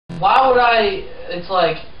why would I? It's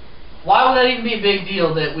like, why would that even be a big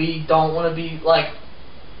deal that we don't want to be like?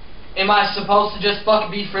 Am I supposed to just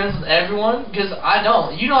fucking be friends with everyone? Because I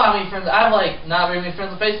don't. You know how many friends I have? Like not very many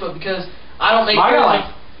friends on Facebook because I don't make friends.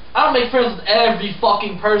 I don't make friends with every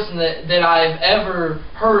fucking person that I've ever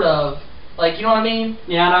heard of. Like, you know what I mean?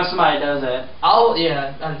 Yeah, I know somebody does that.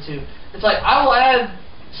 Yeah, I do too. It's like I will add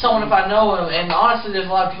someone if I know him, and honestly, there's a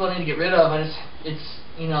lot of people I need to get rid of. It's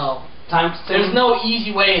you know, there's no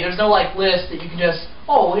easy way. There's no like list that you can just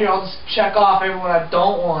here I'll just check off everyone I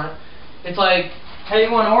don't want. It's like. Hey,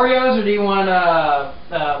 you want Oreos or do you want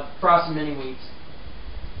Frosted Mini Wheats?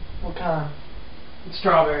 What kind?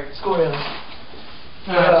 Strawberry. Oreos.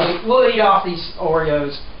 We'll eat off these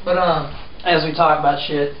Oreos. But as we talk about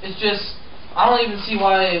shit, it's just I don't even see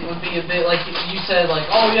why it would be a bit like you said, like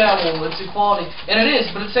oh yeah, well it's equality, and it is.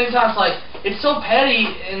 But at the same time, it's like it's so petty,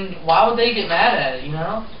 and why would they get mad at it? You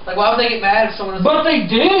know, like why would they get mad if someone? But they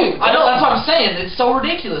do. I know that's what I'm saying. It's so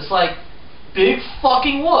ridiculous. Like. Big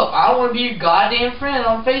fucking whoop. I don't want to be your goddamn friend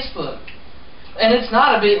on Facebook. And it's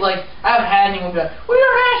not a bit like, I haven't had anyone be like, well,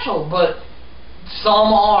 you're an asshole, but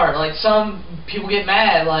some are. Like, some people get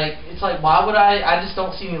mad. Like, it's like, why would I just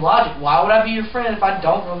don't see any logic. Why would I be your friend if I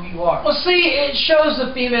don't know who you are? Well, see, it shows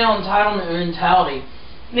the female entitlement mentality.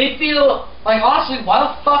 They feel, like, honestly,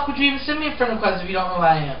 why the fuck would you even send me a friend request if you don't know who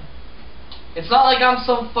I am? It's not like I'm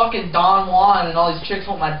some fucking Don Juan and all these chicks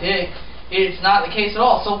want my dick. It's not the case at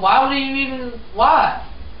all. So why would you even... Why?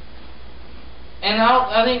 And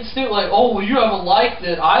I think it's still like, oh, well, you have a like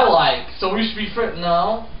that I like, so we should be friends.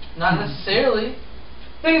 No, not necessarily.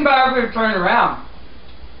 Think about if we turn it around.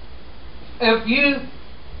 If you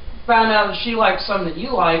found out that she liked something that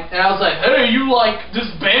you like, and I was like, hey, you like this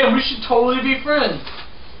band, we should totally be friends.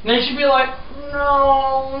 And then she'd be like,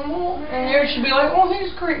 no. And you should be like, oh, he's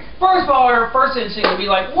great. First of all, her first instinct would be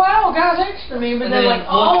like, wow, guy's extra me. But then like,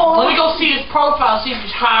 oh, let me go see his profile, see if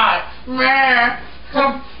he's hot.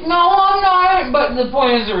 No, I'm not. But the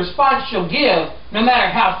point is, the response she'll give, no matter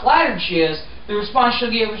how flattered she is, the response she'll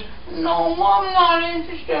give is, no, I'm not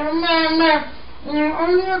interested.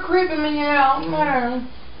 You're creeping me out.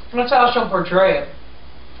 That's how she'll portray it.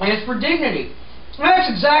 And it's for dignity. And that's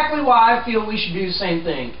exactly why I feel we should do the same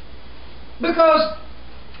thing. Because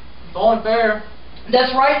it's only fair.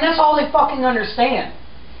 That's right, and that's all they fucking understand.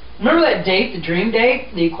 Remember that date, the dream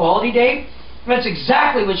date, the equality date? That's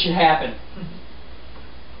exactly what should happen.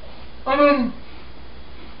 I mean,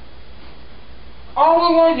 all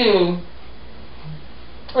we want to do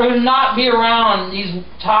is not be around these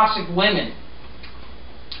toxic women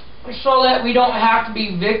so that we don't have to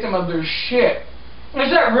be victim of their shit. Is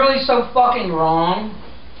that really so fucking wrong?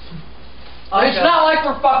 It's not like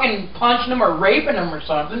we're fucking punching them or raping them or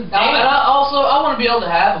something. And I want to be able to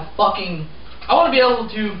have a fucking... I want to be able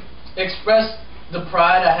to express the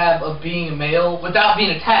pride I have of being a male without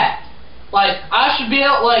being attacked. Like, I should be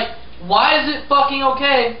able... Like, why is it fucking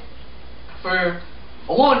okay for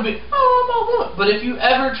a woman to be... Oh, I'm a woman. But if you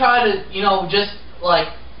ever try to, you know, just, like...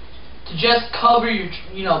 To just cover your...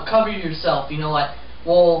 You know, cover yourself. You know, like,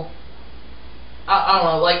 well... I don't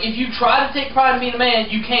know, like, if you try to take pride in being a man,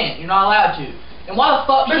 you can't. You're not allowed to. And why the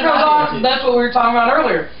fuck should I be able to? That's what we were talking about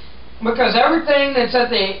earlier. Because everything that's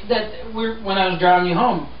when I was driving you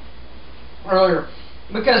home earlier,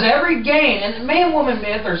 because every gain, and man-woman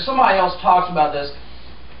myth, or somebody else talks about this,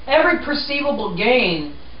 every perceivable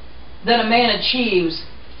gain that a man achieves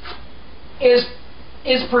is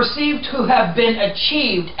perceived to have been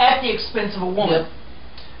achieved at the expense of a woman. Yep.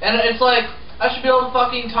 And it's like, I should be able to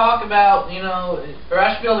fucking talk about, you know, or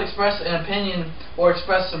I should be able to express an opinion or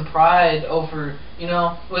express some pride over, you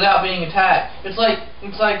know, without being attacked. It's like,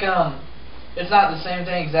 it's not the same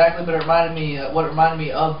thing exactly, but it reminded me, what reminded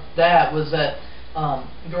me of that was that,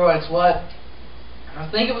 girl writes what? I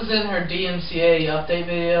think it was in her DMCA update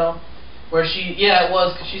video, where she, yeah, it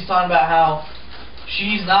was, because she's talking about how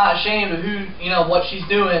she's not ashamed of who, you know, what she's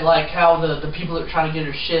doing, like how the people that are trying to get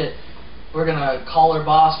her shit, we're gonna call her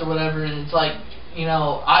boss or whatever, and it's like, you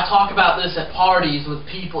know, I talk about this at parties with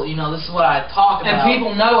people, you know, this is what I talk about. And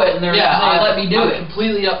people know it, and they let me do it. I'm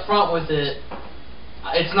completely upfront with it.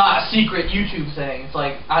 It's not a secret YouTube thing. It's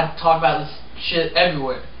like, I talk about this shit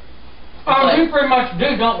everywhere. We pretty much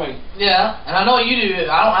do, don't we? Yeah, and I know you do.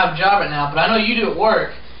 I don't have a job right now, but I know you do at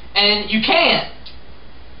work. And you can't.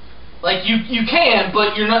 Like, you can,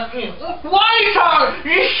 but you're not... Why are you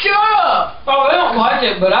talking? You shut up! Oh, they don't like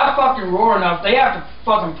it, but I fucking roar enough. They have to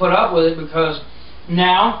fucking put up with it because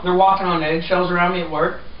now they're walking on eggshells around me at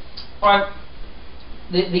work. Like,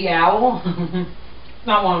 the owl...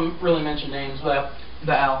 not want to really mention names, but...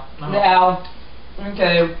 The owl. The owl.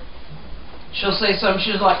 Okay. she'll say something.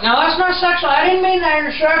 She's like, "No, that's not sexual. I didn't mean that in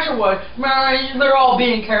a sexual way." They're all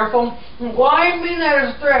being careful. Well, I didn't mean that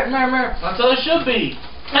as a threat. That's how it should be.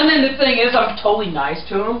 And then the thing is, I'm totally nice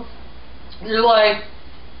to them. They're like,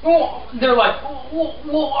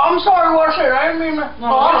 well, I'm sorry what I said. I didn't mean that.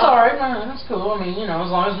 Oh, that's all right. No, that's cool. I mean, you know, as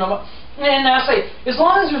long as nobody. And I say, as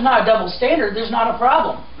long as there's not a double standard, there's not a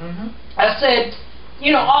problem. I said,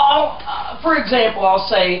 you know, for example, I'll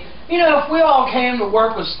say, you know, if we all came to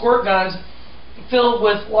work with squirt guns filled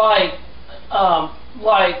with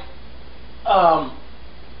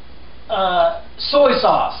soy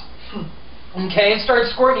sauce, okay, and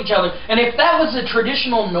started squirting each other, and if that was the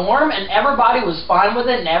traditional norm and everybody was fine with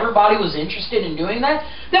it and everybody was interested in doing that,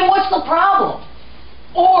 then what's the problem?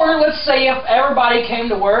 Or let's say if everybody came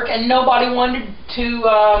to work and nobody wanted to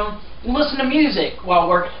listen to music while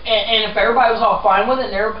working, and if everybody was all fine with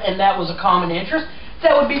it and that was a common interest,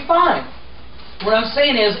 that would be fine. What I'm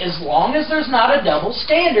saying is, as long as there's not a double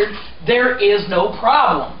standard, there is no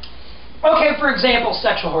problem. Okay, for example,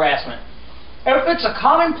 sexual harassment. If it's a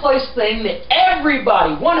commonplace thing that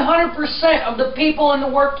everybody, 100% of the people in the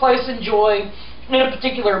workplace enjoy, in a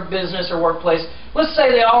particular business or workplace, let's say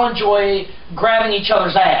they all enjoy grabbing each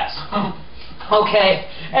other's ass. Okay,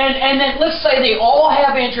 and then let's say they all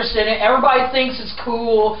have interest in it, everybody thinks it's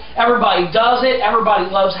cool, everybody does it, everybody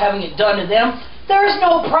loves having it done to them, there's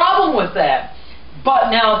no problem with that.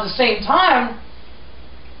 But now at the same time,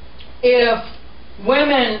 if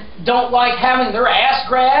women don't like having their ass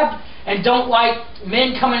grabbed and don't like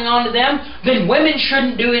men coming on to them, then women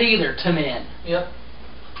shouldn't do it either to men. Yep.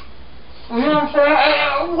 You know what I'm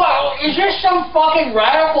saying? Well, is this some fucking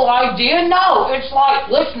radical idea? No, it's like,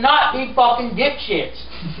 let's not be fucking dipshits.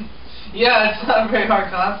 Yeah, it's not a very hard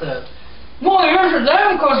concept. Well, here's to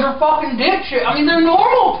them because they're fucking dipshits. I mean, they're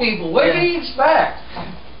normal people. What do you expect?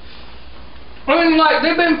 I mean, like,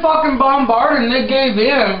 they've been fucking bombarded and they gave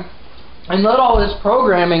in and let all this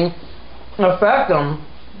programming affect them.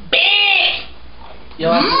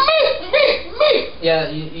 Yeah,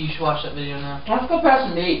 you should watch that video now. Let's go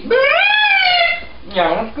past the D.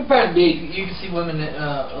 Yeah, let's go past D. You can see women,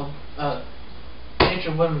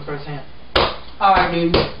 nature of women firsthand. Alright,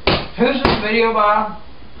 dude. Who's this video by?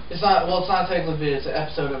 It's not, well, it's not a technical video, it's an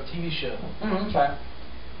episode of a TV show. Okay.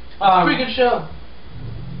 It's a pretty good show.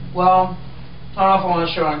 Well, I don't know if I want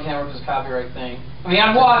to show it on camera because copyright thing. I mean,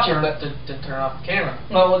 I'd watch it, but to turn off the camera.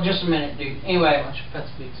 Well, just a minute, dude. Anyway. Watch your pet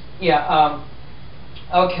speaks. Yeah,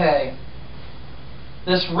 okay.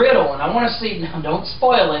 This riddle, and I want to see, now don't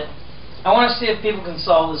spoil it, I want to see if people can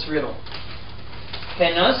solve this riddle.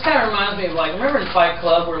 Okay, now this kind of reminds me of, like, remember in Fight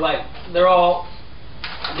Club where, like, they're all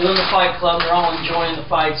doing the Fight Club, they're all enjoying the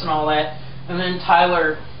fights and all that, and then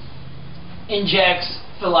Tyler injects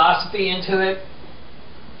philosophy into it,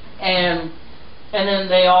 and then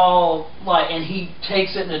they all, like, and he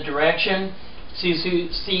takes it in a direction,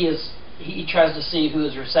 he tries to see who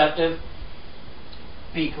is receptive.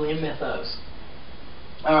 Beakley and Mythos.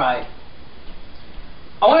 Alright.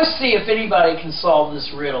 I want to see if anybody can solve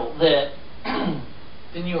this riddle that...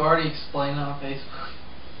 Didn't you already explain it on Facebook?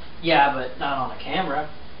 Yeah, but not on a camera.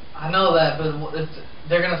 I know that, but if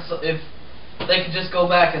they're gonna, if they could just go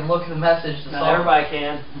back and look at the message to solve it. Everybody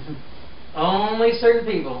can. Only certain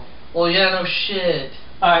people. Well, yeah, no shit.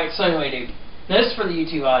 Alright, so anyway, dude. This is for the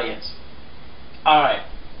YouTube audience. Alright.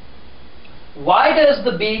 Why does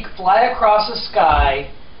the beak fly across the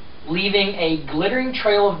sky, leaving a glittering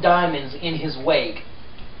trail of diamonds in his wake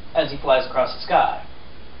as he flies across the sky?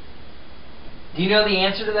 Do you know the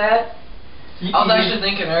answer to that? I was actually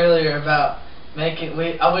thinking earlier about making.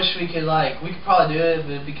 I wish we could probably do it,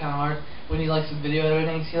 but it'd be kind of hard. We need like some video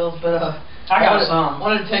editing skills, but I got some.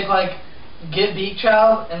 Wanted to take get Beak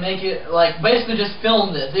Child and make it basically just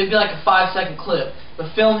film this. It'd be like a 5-second clip, but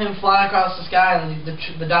film him flying across the sky and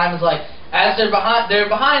the diamonds as they're behind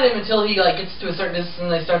him until he gets to a certain distance and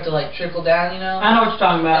they start to trickle down, you know. I know what you're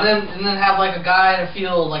talking about. And then have a guy in a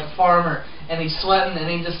field, like a farmer, and he's sweating and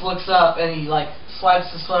he just looks up and he swipes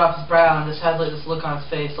the sweat off his brow and just has this look on his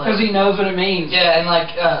face because he knows what it means. Yeah, and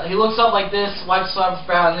he looks up like this, wipes sweat off his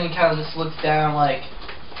brow, and then he kind of just looks down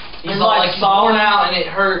he's solemn out and it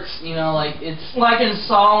hurts, you know, it's like in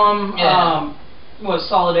solemn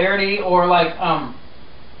solidarity or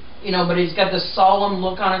you know, but he's got this solemn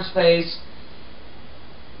look on his face.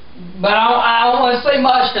 But I don't want to say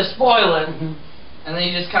much to spoil it. And then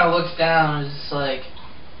he just kind of looks down and is just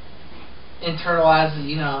internalizes,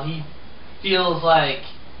 you know, he feels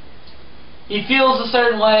a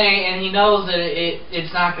certain way and he knows that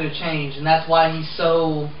it's not going to change, and that's why he's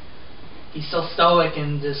so stoic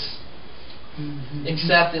and just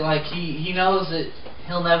accept it. He knows that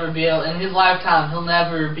he'll never be able, in his lifetime, he'll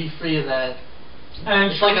never be free of that.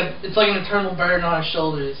 And It's like an eternal burden on his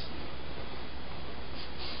shoulders.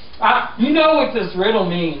 you know what this riddle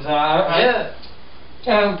means. Yeah.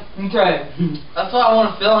 Okay. That's why I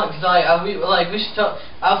want to film it, because we should.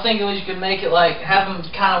 I was thinking we could make it like have him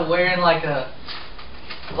kind of wearing like a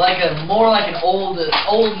more like an old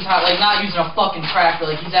time, like not using a fucking tractor,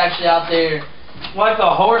 like he's actually out there. Like a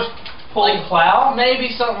horse pulled plow? Maybe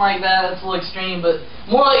something like that. That's a little extreme, but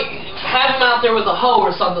more like have him out there with a hoe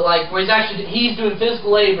or something, like where he's doing physical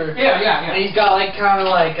labor. Yeah. And he's got like kind of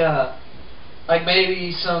like maybe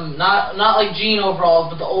some not like jean overalls,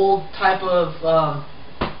 but the old type of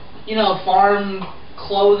farm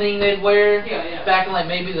clothing they'd wear. Yeah. Back in like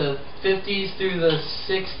maybe the 50s through the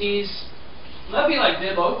 60s. That'd be like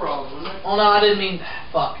bib overalls, wouldn't it? Oh no, I didn't mean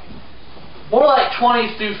fuck. More like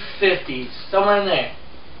 20s through 50s, somewhere in there.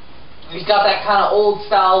 He's got that kind of old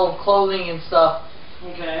style of clothing and stuff.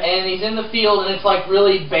 Okay. And he's in the field, and it's like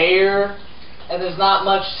really bare, and there's not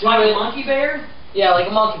much to like it. a monkey bear? Yeah, like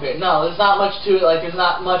a monkey bear. No, there's not much to it. Like there's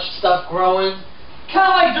not much stuff growing.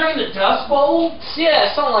 Kind of like during the Dust Bowl?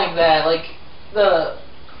 Yeah, something like that. Like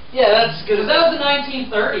that's good. Because that was the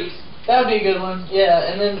 1930s. That would be a good one. Yeah,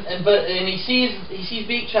 and he sees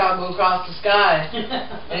Beak Child go across the sky,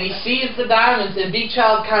 and he sees the diamonds, and Beak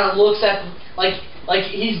Child kind of looks at them, like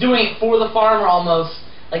he's doing it for the farmer almost.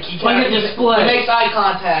 Like he Like a display. He makes eye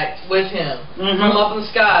contact with him from up in the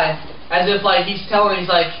sky, as if like he's sharing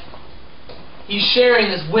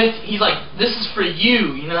this with. He's like, this is for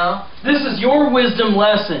you, you know. This is your wisdom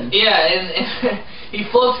lesson. Yeah, and he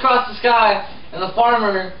floats across the sky, and the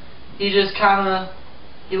farmer, he just kind of.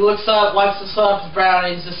 He looks up, wipes the sweat off his brow,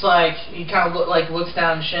 and he's just like, he kind of looks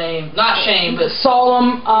down in shame. Not shame, but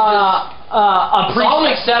solemn, solemn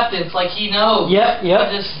acceptance, like he knows. Yep.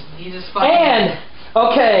 He just fucking. And,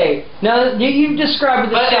 okay, now you described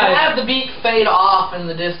the But sky. have the beak fade off in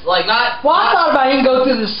the distance, like not. Well, I thought about him go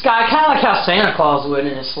through the sky, kind of like how Santa Claus would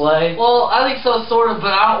in his sleigh. Well, I think so, sort of,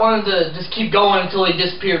 but I don't want him to just keep going until he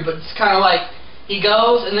disappeared. But it's kind of like he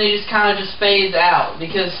goes and then he just kind of just fades out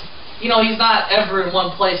because. You know, he's not ever in one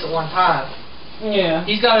place at one time. Yeah.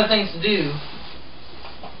 He's got other things to do.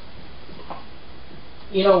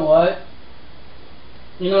 You know what?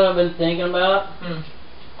 You know what I've been thinking about?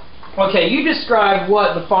 Okay, you described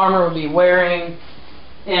what the farmer would be wearing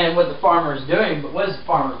and what the farmer is doing, but what does the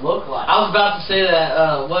farmer look like? I was about to say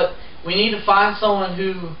that. What we need to find someone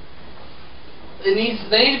who they need to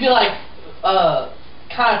be like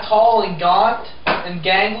kind of tall and gaunt and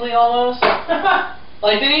gangly almost.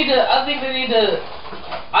 Like they need to. I think they need to.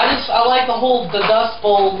 I like the Dust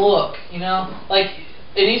Bowl look. You know, like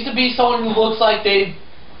it needs to be someone who looks like they,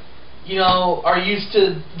 you know, are used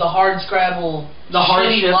to the hard scrabble, the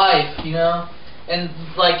shitty life. You know, and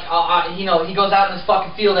like you know, he goes out in this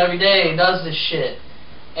fucking field every day and does this shit.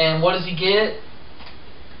 And what does he get?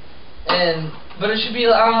 But it should be,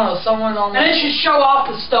 I don't know, someone on. And it should show off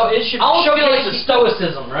the It should showcase the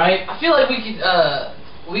stoicism, right? I feel like we could.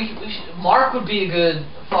 Mark would be a good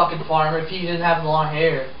fucking farmer if he didn't have the long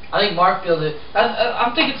hair. I think Mark feels it.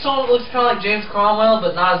 I'm thinking someone that looks kind of like James Cromwell,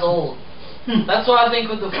 but not as old. That's what I think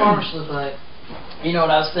what the farmer should look like. You know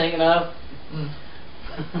what I was thinking of?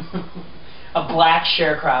 A black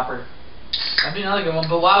sharecropper. That'd be another good one.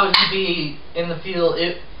 But why would he be in the field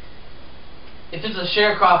if it's a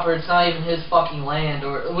sharecropper? It's not even his fucking land,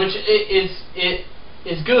 which it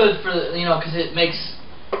is good for because it makes.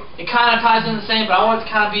 It kind of ties in the same, but I want it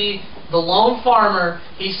to kind of be the lone farmer.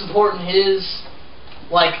 He's supporting his,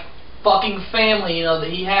 like, fucking family, that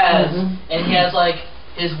he has. And he has, like,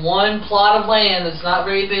 his one plot of land that's not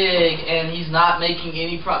very big, and he's not making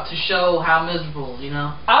any to show how miserable,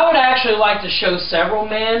 I would actually like to show several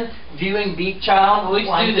men viewing Beak Child. Well, we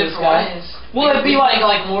can do different ways. Well, it'd be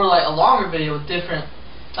like more like a longer video with different.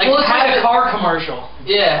 Like, well, it's like a car commercial.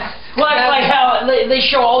 Yeah. Like how they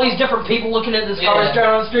show all these different people looking at this car driving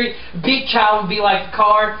on the street. Beak Child would be like the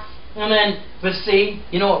car, and then, but see,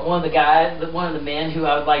 you know what? One of the men who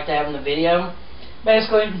I would like to have in the video,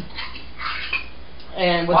 basically.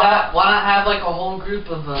 And with why not have like a whole group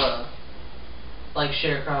of like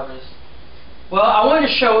sharecroppers? Well, I wanted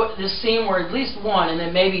to show this scene where at least one, and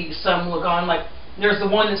then maybe some look on. Like there's the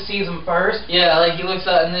one that sees him first. Yeah, like he looks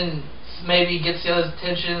at and then maybe gets the other's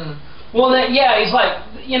attention. Well, then, yeah, he's like,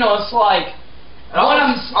 it's like. I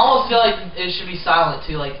almost feel like it should be silent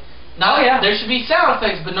too. Like, there should be sound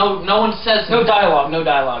effects, but no one says. No dialogue,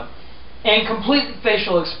 and complete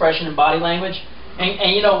facial expression and body language.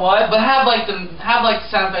 And you know what? But have like the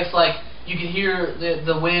sound effects, like you can hear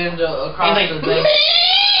the wind across the thing,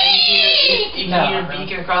 and you can hear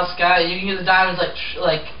beacon across the sky. You can hear the diamonds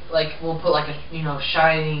like we'll put like a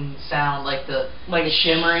shining sound, like the like a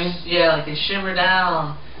shimmering. Yeah, like they shimmer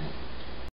down,